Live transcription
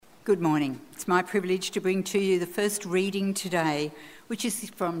Good morning. It's my privilege to bring to you the first reading today, which is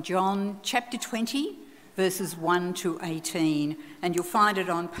from John chapter 20, verses 1 to 18, and you'll find it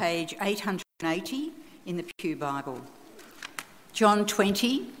on page 880 in the Pew Bible. John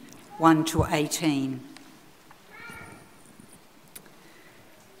 20, 1 to 18.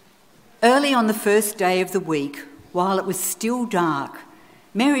 Early on the first day of the week, while it was still dark,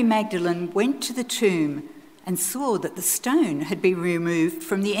 Mary Magdalene went to the tomb and saw that the stone had been removed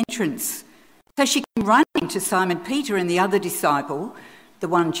from the entrance. So she came running to Simon Peter and the other disciple, the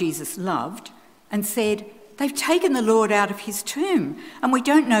one Jesus loved, and said, "They've taken the Lord out of his tomb, and we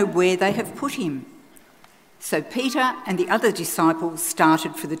don't know where they have put him." So Peter and the other disciple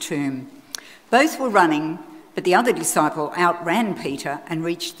started for the tomb. Both were running, but the other disciple outran Peter and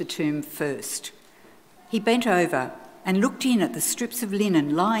reached the tomb first. He bent over and looked in at the strips of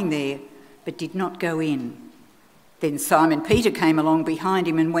linen lying there, but did not go in. Then Simon Peter came along behind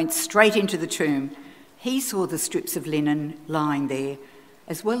him and went straight into the tomb. He saw the strips of linen lying there,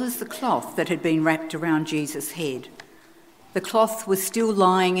 as well as the cloth that had been wrapped around Jesus' head. The cloth was still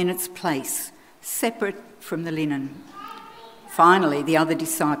lying in its place, separate from the linen. Finally, the other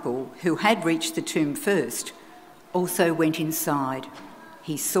disciple, who had reached the tomb first, also went inside.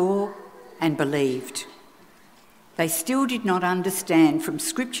 He saw and believed. They still did not understand from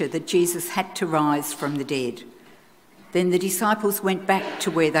Scripture that Jesus had to rise from the dead. Then the disciples went back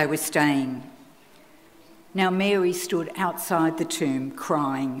to where they were staying. Now Mary stood outside the tomb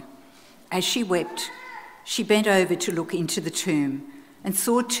crying. As she wept, she bent over to look into the tomb and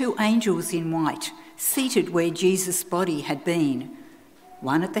saw two angels in white seated where Jesus' body had been,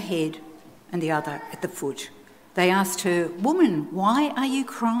 one at the head and the other at the foot. They asked her, "Woman, why are you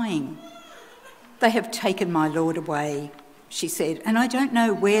crying?" "They have taken my Lord away," she said, "and I don't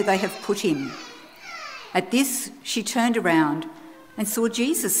know where they have put him." At this, she turned around and saw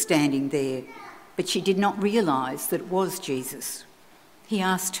Jesus standing there, but she did not realise that it was Jesus. He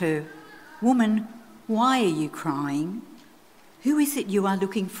asked her, "Woman, why are you crying? Who is it you are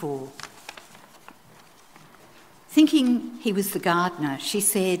looking for?" Thinking he was the gardener, she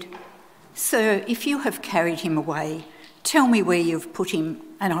said, "Sir, if you have carried him away, tell me where you have put him,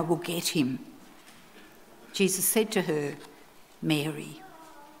 and I will get him." Jesus said to her, "Mary."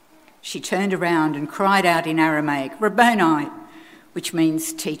 She turned around and cried out in Aramaic, "Rabboni," which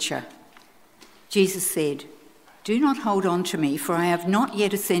means teacher. Jesus said, "Do not hold on to me, for I have not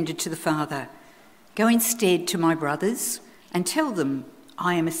yet ascended to the Father. Go instead to my brothers and tell them,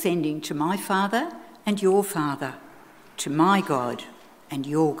 I am ascending to my Father and your Father, to my God and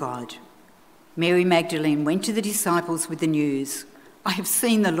your God." Mary Magdalene went to the disciples with the news, "I have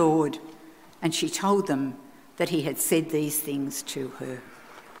seen the Lord," and she told them that he had said these things to her.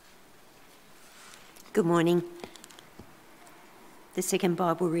 Good morning. The second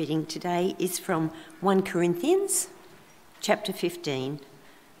Bible reading today is from 1 Corinthians chapter 15,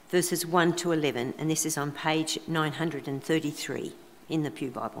 verses 1 to 11, and this is on page 933 in the Pew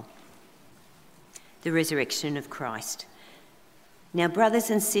Bible. The resurrection of Christ. Now, brothers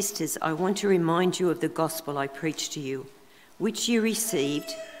and sisters, I want to remind you of the gospel I preached to you, which you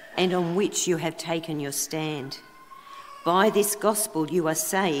received and on which you have taken your stand. By this gospel you are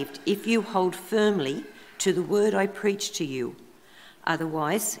saved if you hold firmly to the word I preached to you.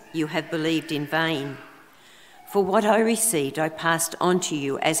 Otherwise, you have believed in vain. For what I received I passed on to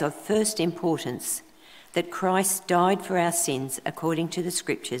you as of first importance, that Christ died for our sins according to the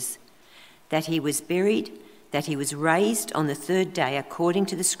Scriptures, that he was buried, that he was raised on the third day according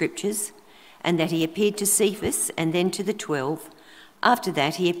to the Scriptures, and that he appeared to Cephas and then to the 12. After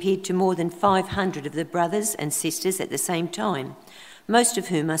that, he appeared to more than 500 of the brothers and sisters at the same time, most of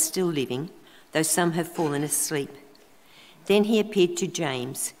whom are still living, though some have fallen asleep. Then he appeared to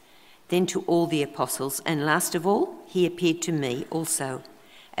James, then to all the apostles, and last of all, he appeared to me also,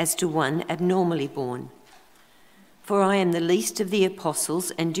 as to one abnormally born. For I am the least of the apostles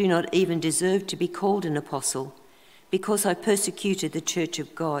and do not even deserve to be called an apostle, because I persecuted the church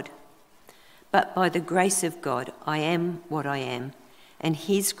of God. But by the grace of God, I am what I am, and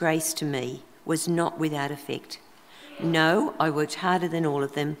his grace to me was not without effect. No, I worked harder than all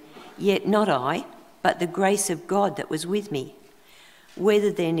of them, yet not I, but the grace of God that was with me.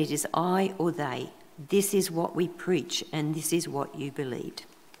 Whether then it is I or they, this is what we preach, and this is what you believed.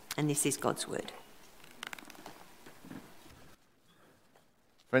 And this is God's word.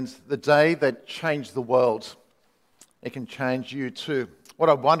 Friends, the day that changed the world, it can change you too. What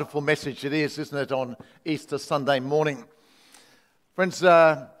a wonderful message it is, isn't it, on Easter Sunday morning? Friends,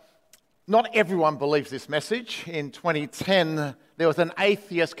 not everyone believes this message. In 2010, there was an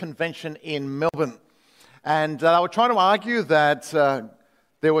atheist convention in Melbourne, and they were trying to argue that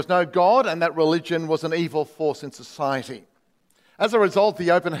there was no God and that religion was an evil force in society. As a result,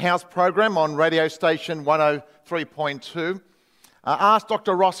 the Open House program on radio station 103.2 asked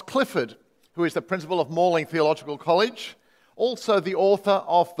Dr. Ross Clifford, who is the principal of Morling Theological College, also the author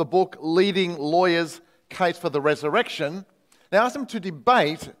of the book Leading Lawyers' Case for the Resurrection. They asked him to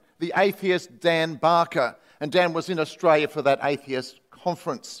debate the atheist Dan Barker, and Dan was in Australia for that atheist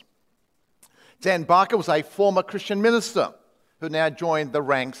conference. Dan Barker was a former Christian minister who now joined the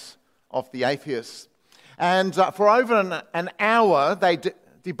ranks of the atheists. And for over an hour, they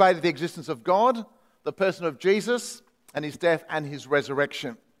debated the existence of God, the person of Jesus, and his death and his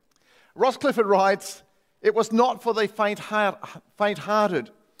resurrection. Ross Clifford writes, "It was not for the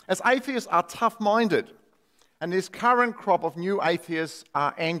faint-hearted, as atheists are tough-minded, and this current crop of new atheists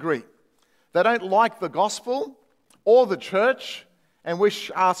are angry. They don't like the gospel or the church and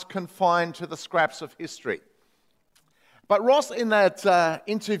wish us confined to the scraps of history." But Ross, in that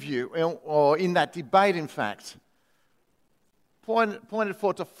interview, or in that debate, in fact, pointed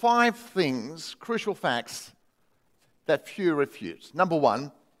forward to 5 things, crucial facts, that few refute. Number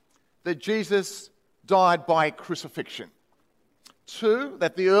 1, that Jesus died by crucifixion. 2,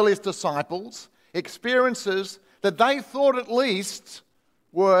 that the earliest disciples' experiences that they thought at least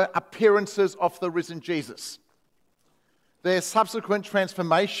were appearances of the risen Jesus. Their subsequent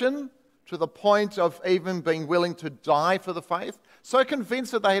transformation to the point of even being willing to die for the faith, so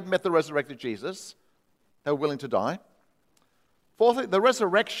convinced that they had met the resurrected Jesus, they were willing to die. 4, the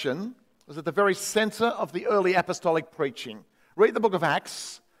resurrection was at the very center of the early apostolic preaching. Read the book of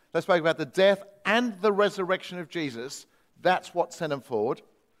Acts. They spoke about the death and the resurrection of Jesus. That's what sent them forward.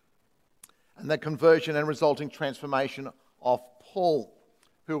 And the conversion and resulting transformation of Paul,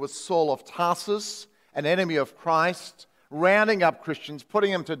 who was Saul of Tarsus, an enemy of Christ, rounding up Christians,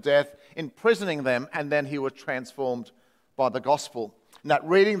 putting them to death, imprisoning them, and then he was transformed by the gospel. And that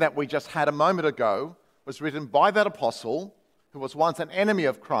reading that we just had a moment ago was written by that apostle, who was once an enemy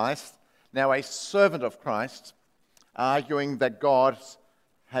of Christ, now a servant of Christ, arguing that God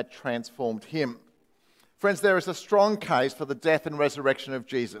had transformed him. Friends, there is a strong case for the death and resurrection of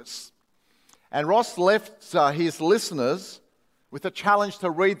Jesus. And Ross left his listeners with a challenge to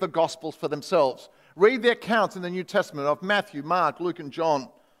read the Gospels for themselves. Read the accounts in the New Testament of Matthew, Mark, Luke, and John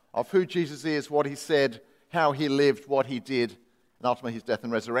of who Jesus is, what he said, how he lived, what he did, and ultimately his death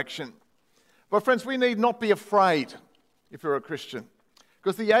and resurrection. But friends, we need not be afraid if you're a Christian,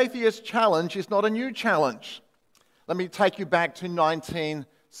 because the atheist challenge is not a new challenge. Let me take you back to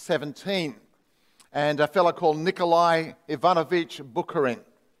 1917 and a fellow called Nikolai Ivanovich Bukharin.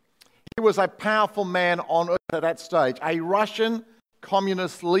 He was a powerful man on earth at that stage, a Russian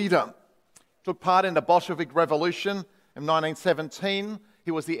communist leader. Took part in the Bolshevik Revolution in 1917. He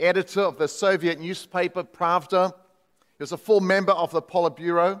was the editor of the Soviet newspaper Pravda. He was a full member of the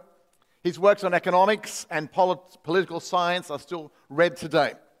Politburo. His works on economics and political science are still read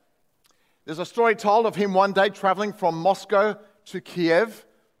today. There's a story told of him one day traveling from Moscow to Kiev,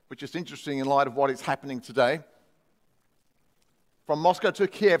 which is interesting in light of what is happening today. From Moscow to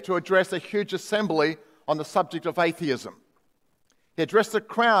Kiev to address a huge assembly on the subject of atheism. He addressed the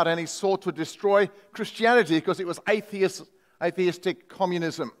crowd and he sought to destroy Christianity because it was atheistic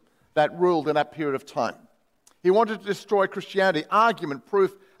communism that ruled in that period of time. He wanted to destroy Christianity, argument,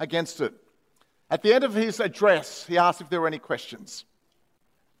 proof against it. At the end of his address, he asked if there were any questions.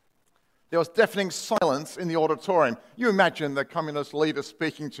 There was deafening silence in the auditorium. You imagine the communist leader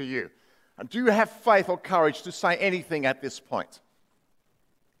speaking to you. Do you have faith or courage to say anything at this point?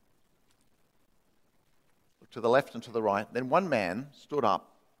 Look to the left and to the right. Then one man stood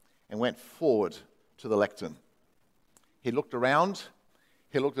up and went forward to the lectern. He looked around.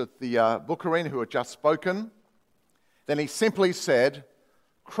 He looked at the Bukharin who had just spoken. Then he simply said,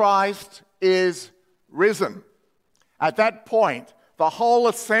 "Christ is risen." At that point, the whole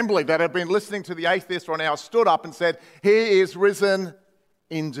assembly that had been listening to the atheist for an hour stood up and said, "He is risen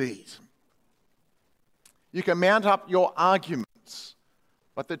indeed." You can mount up your arguments,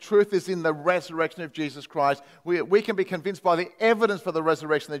 but the truth is in the resurrection of Jesus Christ. We can be convinced by the evidence for the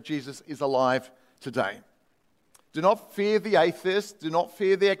resurrection that Jesus is alive today. Do not fear the atheist. Do not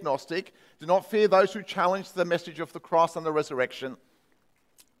fear the agnostic. Do not fear those who challenge the message of the cross and the resurrection.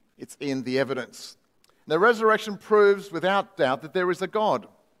 It's in the evidence. The resurrection proves without doubt that there is a God,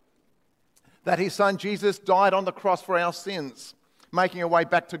 that his son Jesus died on the cross for our sins, making a way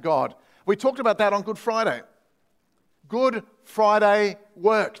back to God. We talked about that on Good Friday. Good Friday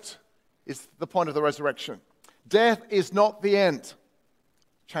worked is the point of the resurrection. Death is not the end.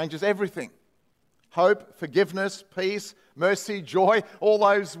 Changes everything. Hope, forgiveness, peace, mercy, joy, all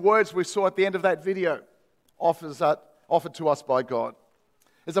those words we saw at the end of that video offered to us by God.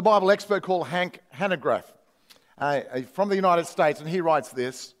 There's a Bible expert called Hank Hanegraaff from the United States, and he writes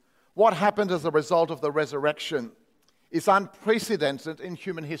this: "What happened as a result of the resurrection is unprecedented in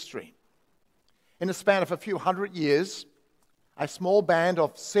human history. In the span of a few hundred years, a small band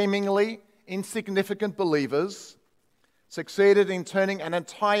of seemingly insignificant believers succeeded in turning an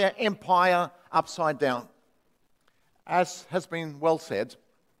entire empire upside down. As has been well said,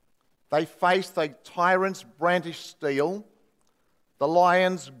 they faced the tyrant's brandished steel, the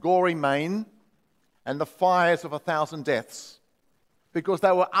lion's gory mane, and the fires of 1,000 deaths, because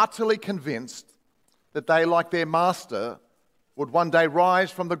they were utterly convinced that they, like their master, would one day rise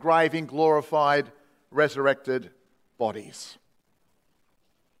from the grave in glorified, resurrected bodies."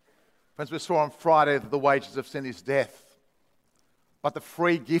 Friends, we saw on Friday that the wages of sin is death, but the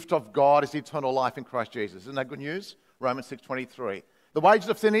free gift of God is eternal life in Christ Jesus. Isn't that good news? Romans 6:23. The wages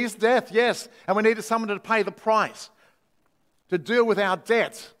of sin is death, yes, and we needed someone to pay the price, to deal with our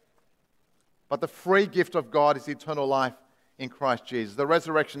debt. But the free gift of God is eternal life in Christ Jesus. The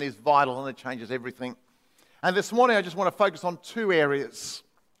resurrection is vital and it changes everything. And this morning I just want to focus on two areas.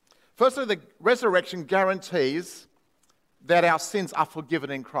 Firstly, the resurrection guarantees that our sins are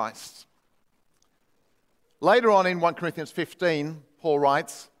forgiven in Christ. Later on in 1 Corinthians 15, Paul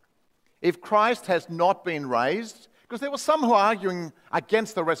writes, "If Christ has not been raised," because there were some who are arguing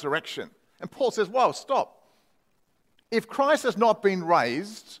against the resurrection. And Paul says, whoa, stop. "If Christ has not been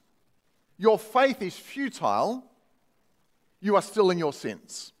raised, your faith is futile, you are still in your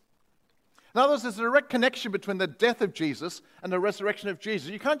sins." In other words, there's a direct connection between the death of Jesus and the resurrection of Jesus.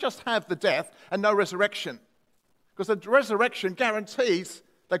 You can't just have the death and no resurrection, because the resurrection guarantees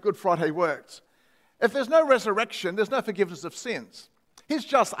that Good Friday worked. If there's no resurrection, there's no forgiveness of sins. He's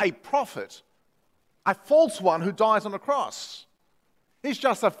just a prophet, a false one who dies on a cross. He's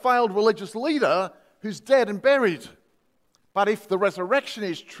just a failed religious leader who's dead and buried. But if the resurrection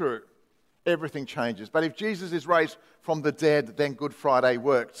is true, everything changes. But if Jesus is raised from the dead, then Good Friday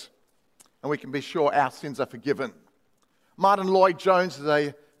worked, and we can be sure our sins are forgiven. Martin Lloyd-Jones is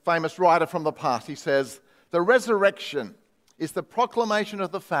a famous writer from the past. He says, "The resurrection is the proclamation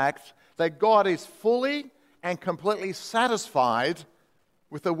of the fact that God is fully and completely satisfied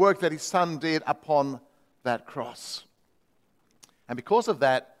with the work that his Son did upon that cross." And because of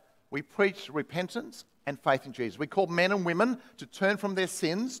that, we preach repentance and faith in Jesus. We call men and women to turn from their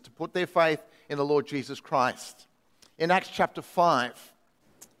sins, to put their faith in the Lord Jesus Christ. In Acts chapter 5,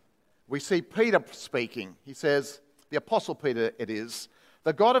 we see Peter speaking. He says, the Apostle Peter it is,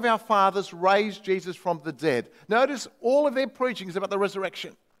 "The God of our fathers raised Jesus from the dead." Notice all of their preaching is about the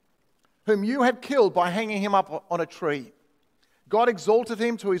resurrection. "Whom you had killed by hanging him up on a tree. God exalted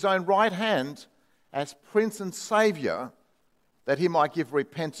him to his own right hand as Prince and Saviour, that he might give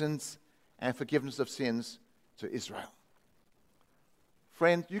repentance and forgiveness of sins to Israel."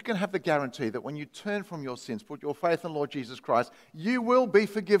 Friend, you can have the guarantee that when you turn from your sins, put your faith in Lord Jesus Christ, you will be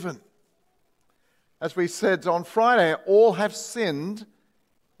forgiven. As we said on Friday, all have sinned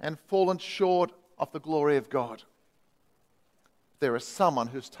and fallen short of the glory of God. There is someone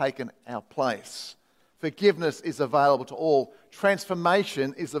who's taken our place. Forgiveness is available to all.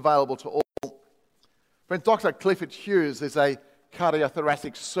 Transformation is available to all. Friend, Dr. Clifford Hughes is a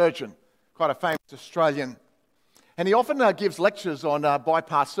cardiothoracic surgeon, quite a famous Australian. And he often gives lectures on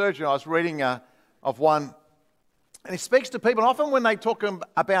bypass surgery. I was reading of one. And he speaks to people. And often when they talk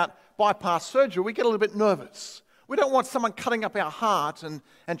about bypass surgery, we get a little bit nervous. We don't want someone cutting up our heart and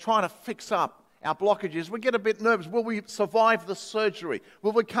trying to fix up our blockages. We get a bit nervous. Will we survive the surgery?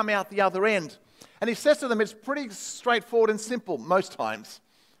 Will we come out the other end? And he says to them, it's pretty straightforward and simple most times,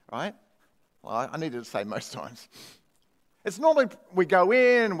 right? Well, I needed to say most times. It's normally we go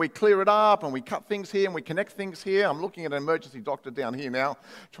in, we clear it up, and we cut things here, and we connect things here. I'm looking at an emergency doctor down here now,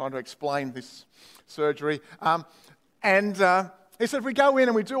 trying to explain this surgery. He said, we go in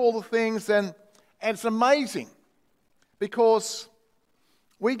and we do all the things, and it's amazing because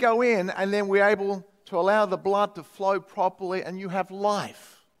we go in and then we're able to allow the blood to flow properly, and you have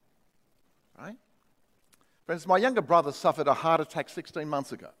life, right? Friends, my younger brother suffered a heart attack 16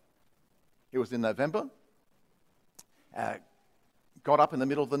 months ago. It was in November. Got up in the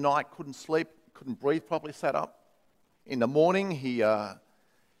middle of the night, couldn't sleep, couldn't breathe properly, sat up. In the morning, he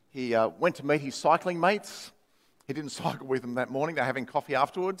went to meet his cycling mates. He didn't cycle with them that morning. They're having coffee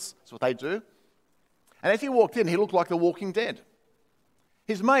afterwards. That's what they do. And as he walked in, he looked like the Walking Dead.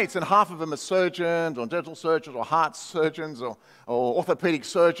 His mates, and half of them are surgeons or dental surgeons or heart surgeons or orthopedic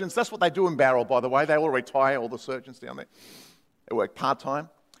surgeons. That's what they do in Barrel, by the way. They all retire, all the surgeons down there. They work part-time.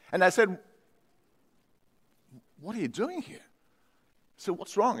 And they said, what are you doing here? So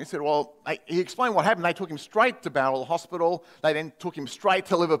what's wrong? He said, well, he explained what happened. They took him straight to Bowral Hospital. They then took him straight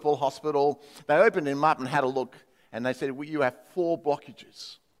to Liverpool Hospital. They opened him up and had a look, and they said, well, you have 4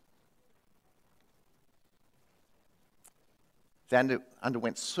 blockages. They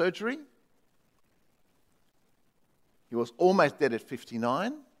underwent surgery. He was almost dead at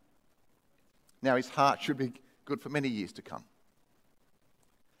 59. Now his heart should be good for many years to come.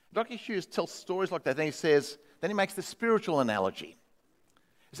 Dr. Hughes tells stories like that. Then he makes the spiritual analogy.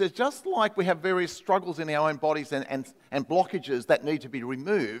 He says, just like we have various struggles in our own bodies and blockages that need to be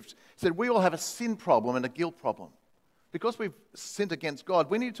removed, he said, we all have a sin problem and a guilt problem. Because we've sinned against God,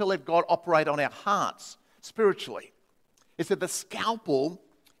 we need to let God operate on our hearts spiritually. He said, the scalpel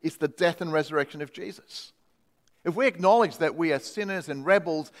is the death and resurrection of Jesus. If we acknowledge that we are sinners and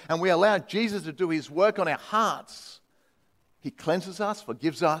rebels and we allow Jesus to do his work on our hearts, he cleanses us,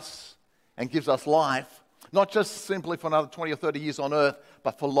 forgives us, and gives us life. Not just simply for another 20 or 30 years on earth,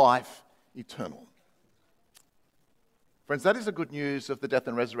 but for life eternal. Friends, that is the good news of the death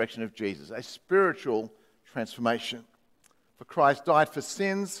and resurrection of Jesus, a spiritual transformation. For Christ died for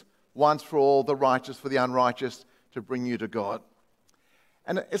sins, once for all, the righteous for the unrighteous, to bring you to God.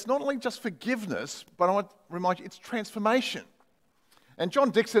 And it's not only just forgiveness, but I want to remind you, it's transformation. And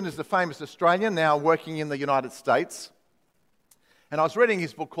John Dixon is the famous Australian, now working in the United States. And I was reading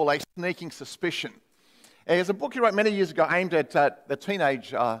his book called A Sneaking Suspicion. It's a book he wrote many years ago aimed at the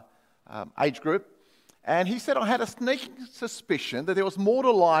teenage age group. And he said, I had a sneaking suspicion that there was more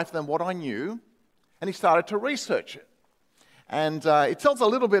to life than what I knew. And he started to research it. And it tells a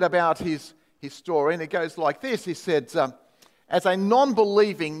little bit about his story. And it goes like this. He said, as a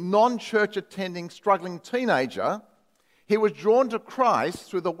non-believing, non-church attending, struggling teenager, he was drawn to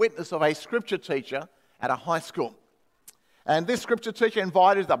Christ through the witness of a scripture teacher at a high school. And this scripture teacher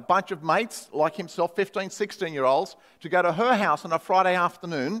invited a bunch of mates like himself, 15, 16-year-olds, to go to her house on a Friday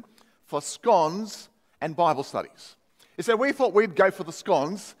afternoon for scones and Bible studies. He said, we thought we'd go for the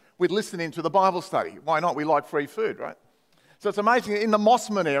scones, we'd listen in to the Bible study. Why not? We like free food, right? So it's amazing. In the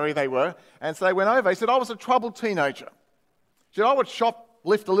Mossman area they were, and so they went over. He said, I was a troubled teenager. He said, I would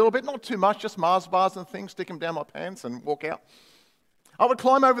shoplift a little bit, not too much, just Mars bars and things, stick them down my pants and walk out. I would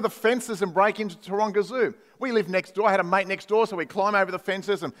climb over the fences and break into Taronga Zoo. We lived next door. I had a mate next door, so we'd climb over the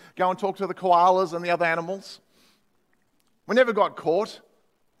fences and go and talk to the koalas and the other animals. We never got caught.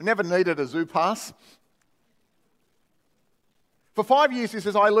 We never needed a zoo pass. For 5 years, he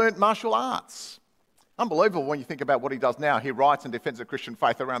says, I learnt martial arts. Unbelievable when you think about what he does now. He writes and defends the Christian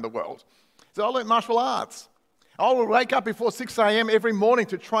faith around the world. So I learnt martial arts. I would wake up before 6 a.m. every morning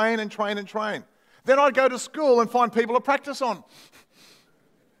to train and train and train. Then I'd go to school and find people to practice on.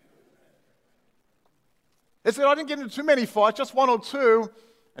 He said, I didn't get into too many fights, just 1 or 2,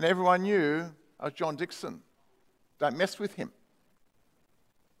 and everyone knew I was John Dixon. Don't mess with him.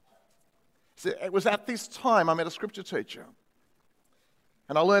 He said, it was at this time I met a scripture teacher,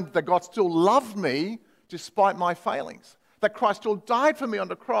 and I learned that God still loved me despite my failings, that Christ still died for me on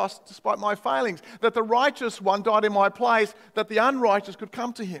the cross despite my failings, that the righteous one died in my place, that the unrighteous could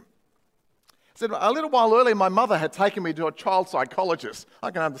come to him. He said, a little while earlier, my mother had taken me to a child psychologist.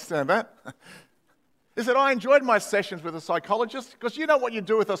 I can understand that. He said, I enjoyed my sessions with a psychologist because you know what you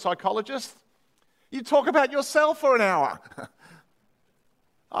do with a psychologist? You talk about yourself for an hour.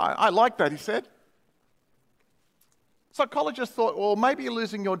 I like that, he said. Psychologist thought, well, maybe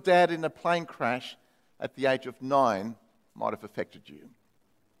losing your dad in a plane crash at the age of 9 might have affected you.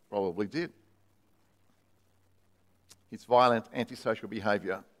 Probably did. His violent, antisocial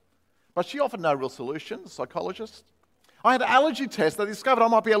behaviour. But she offered no real solution, the psychologist. I had an allergy test. They discovered I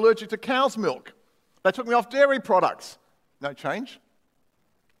might be allergic to cow's milk. They took me off dairy products. No change.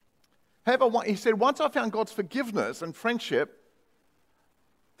 However, he said, once I found God's forgiveness and friendship,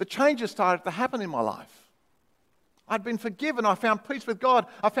 the changes started to happen in my life. I'd been forgiven. I found peace with God.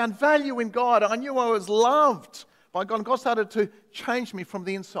 I found value in God. I knew I was loved by God. And God started to change me from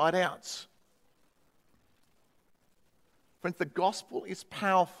the inside out. Friends, the gospel is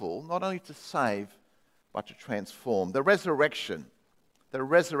powerful not only to save, but to transform. The resurrection, the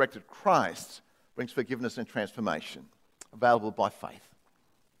resurrected Christ, brings forgiveness and transformation, available by faith.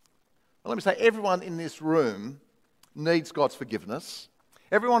 Well, let me say, everyone in this room needs God's forgiveness.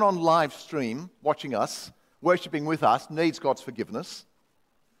 Everyone on live stream watching us, worshipping with us, needs God's forgiveness.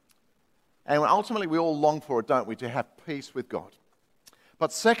 And ultimately, we all long for it, don't we, to have peace with God.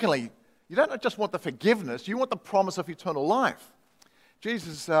 But secondly, you don't just want the forgiveness, you want the promise of eternal life.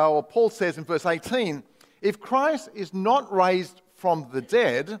 or Paul says in verse 18, if Christ is not raised from the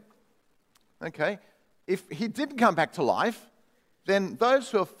dead, okay, if he didn't come back to life, then those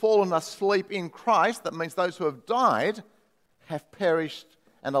who have fallen asleep in Christ, that means those who have died, have perished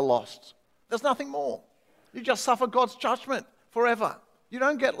and are lost. There's nothing more. You just suffer God's judgment forever. You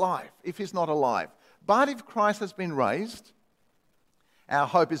don't get life if he's not alive. But if Christ has been raised, our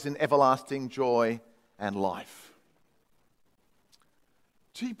hope is in everlasting joy and life.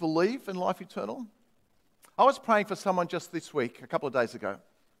 Do you believe in life eternal? I was praying for someone just this week, a couple of days ago.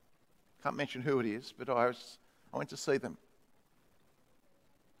 Can't mention who it is, but I went to see them.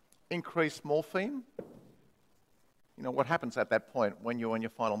 Increased morphine. You know what happens at that point when you're in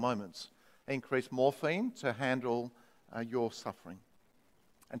your final moments. Increased morphine to handle your suffering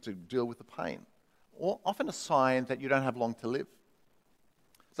and to deal with the pain. Or often a sign that you don't have long to live.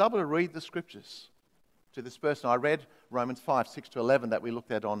 I was able to read the scriptures to this person. I read Romans 5, 6 to 11 that we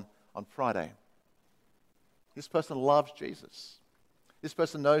looked at on Friday. This person loves Jesus. This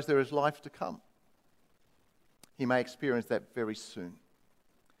person knows there is life to come. He may experience that very soon.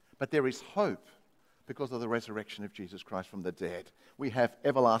 But there is hope because of the resurrection of Jesus Christ from the dead. We have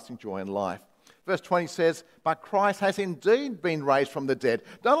everlasting joy in life. Verse 20 says, but Christ has indeed been raised from the dead.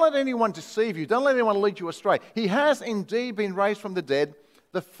 Don't let anyone deceive you. Don't let anyone lead you astray. He has indeed been raised from the dead,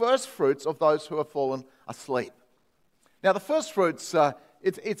 the first fruits of those who have fallen asleep. Now, the first fruits,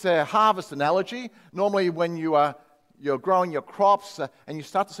 it's a harvest analogy. Normally, when you're growing your crops and you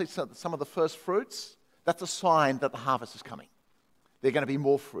start to see some of the first fruits, that's a sign that the harvest is coming. There are going to be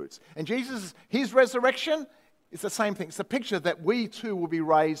more fruits. And Jesus, his resurrection is the same thing. It's a picture that we too will be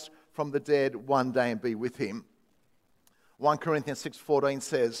raised from the dead one day and be with him. 1 Corinthians 6:14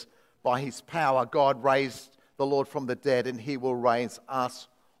 says, by his power God raised the Lord from the dead, and he will raise us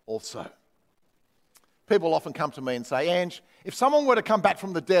also. People often come to me and say, Ange, if someone were to come back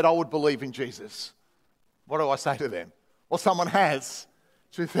from the dead, I would believe in Jesus. What do I say to them? Well, someone has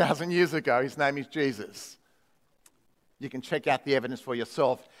 2,000 years ago. His name is Jesus. You can check out the evidence for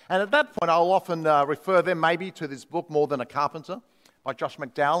yourself. And at that point, I'll often refer them maybe to this book, More Than a Carpenter, by Josh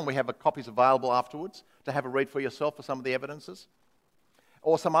McDowell, and we have copies available afterwards to have a read for yourself for some of the evidences.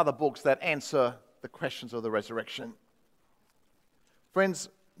 Or some other books that answer the questions of the resurrection. Friends,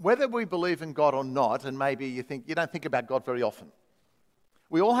 whether we believe in God or not, and maybe you don't think about God very often,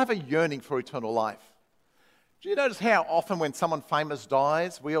 we all have a yearning for eternal life. Do you notice how often when someone famous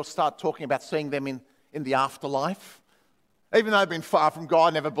dies, we all start talking about seeing them in the afterlife? Even though they've been far from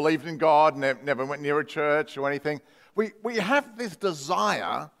God, never believed in God, never went near a church or anything, we have this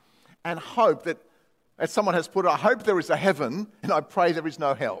desire and hope that, as someone has put it, I hope there is a heaven and I pray there is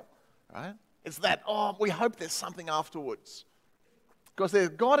no hell. Right? It's that, we hope there's something afterwards. Because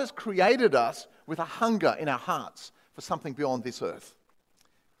God has created us with a hunger in our hearts for something beyond this earth.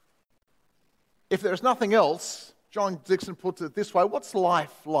 If there's nothing else, John Dixon puts it this way, what's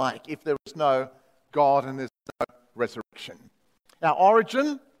life like if there is no God and there's no resurrection? Our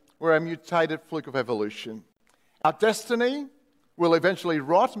origin, we're a mutated fluke of evolution. Our destiny will eventually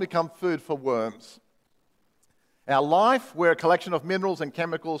rot and become food for worms. Our life, we're a collection of minerals and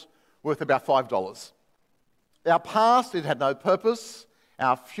chemicals worth about $5. Our past, it had no purpose.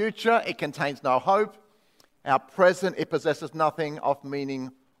 Our future, it contains no hope. Our present, it possesses nothing of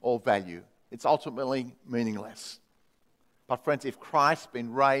meaning or value. It's ultimately meaningless. But friends, if Christ's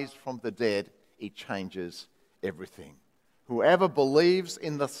been raised from the dead, it changes everything. Whoever believes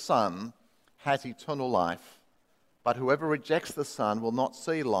in the Son has eternal life, but whoever rejects the Son will not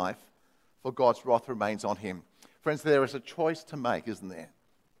see life, for God's wrath remains on him. Friends, there is a choice to make, isn't there?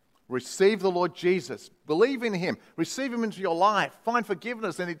 Receive the Lord Jesus. Believe in him. Receive him into your life. Find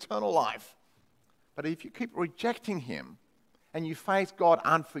forgiveness and eternal life. But if you keep rejecting him and you face God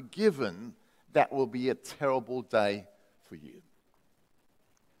unforgiven, that will be a terrible day for you.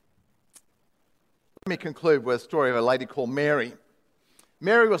 Let me conclude with a story of a lady called Mary.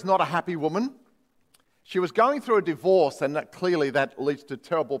 Mary was not a happy woman. She was going through a divorce, and clearly that leads to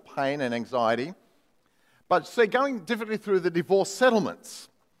terrible pain and anxiety. But see, going differently through the divorce settlements.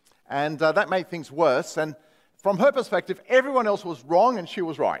 And that made things worse. And from her perspective, everyone else was wrong and she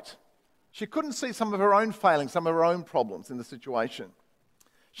was right. She couldn't see some of her own failings, some of her own problems in the situation.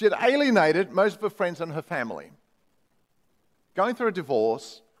 She had alienated most of her friends and her family. Going through a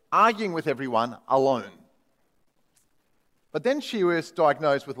divorce, arguing with everyone, alone. But then she was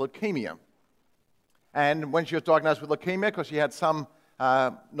diagnosed with leukemia. And when she was diagnosed with leukemia, because she had some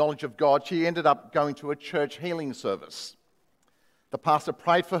knowledge of God, she ended up going to a church healing service. The pastor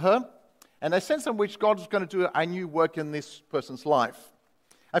prayed for her, and they sensed in which God was going to do a new work in this person's life.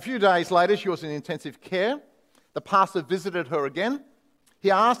 A few days later, she was in intensive care. The pastor visited her again. He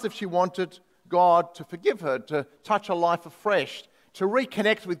asked if she wanted God to forgive her, to touch her life afresh, to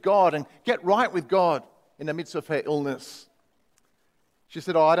reconnect with God and get right with God in the midst of her illness. She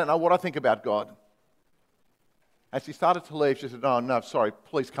said, I don't know what I think about God. As she started to leave, she said, "Oh, no, sorry,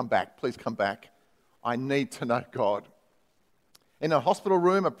 please come back. Please come back. I need to know God." In her hospital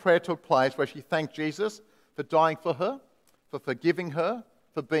room, a prayer took place where she thanked Jesus for dying for her, for forgiving her,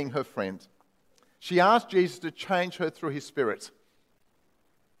 for being her friend. She asked Jesus to change her through his Spirit.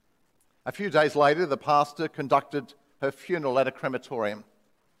 A few days later, the pastor conducted her funeral at a crematorium.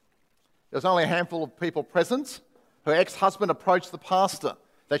 There was only a handful of people present. Her ex-husband approached the pastor.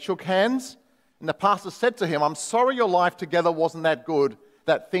 They shook hands, and the pastor said to him, "I'm sorry your life together wasn't that good,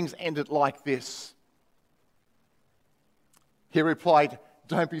 that things ended like this." He replied,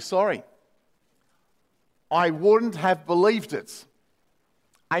 "Don't be sorry. I wouldn't have believed it.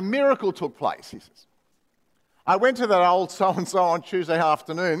 A miracle took place," he says. "I went to that old so-and-so on Tuesday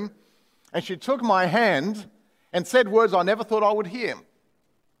afternoon, and she took my hand and said words I never thought I would hear.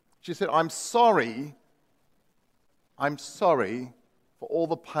 She said, 'I'm sorry for all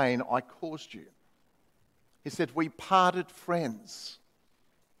the pain I caused you.' He said, 'We parted friends.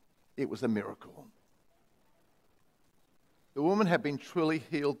 It was a miracle.'" The woman had been truly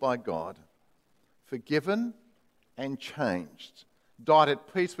healed by God, forgiven and changed, died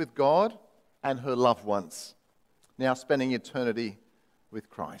at peace with God and her loved ones, now spending eternity with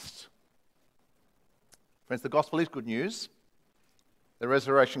Christ. Friends, the gospel is good news. The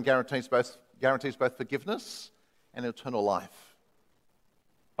resurrection guarantees both forgiveness and eternal life.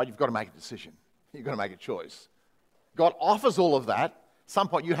 But you've got to make a decision. You've got to make a choice. God offers all of that. At some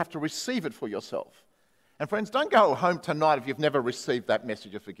point you have to receive it for yourself. And friends, don't go home tonight if you've never received that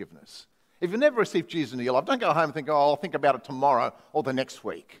message of forgiveness. If you've never received Jesus into your life, don't go home and think, "Oh, I'll think about it tomorrow or the next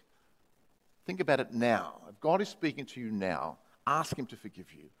week." Think about it now. If God is speaking to you now, ask him to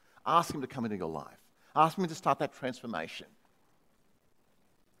forgive you. Ask him to come into your life. Ask him to start that transformation.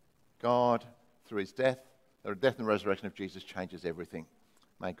 God, through his death, the death and resurrection of Jesus, changes everything.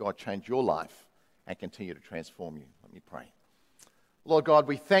 May God change your life and continue to transform you. Let me pray. Lord God,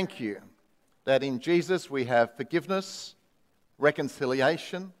 we thank you that in Jesus we have forgiveness,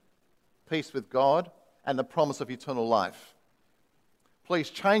 reconciliation, peace with God, and the promise of eternal life. Please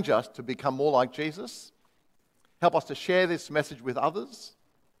change us to become more like Jesus. Help us to share this message with others.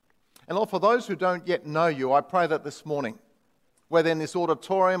 And Lord, for those who don't yet know you, I pray that this morning, whether in this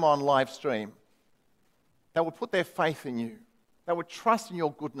auditorium or on live stream, they would put their faith in you. They would trust in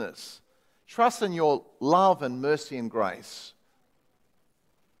your goodness, trust in your love and mercy and grace,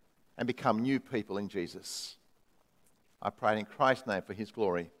 and become new people in Jesus. I pray in Christ's name for his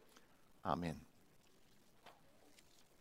glory. Amen.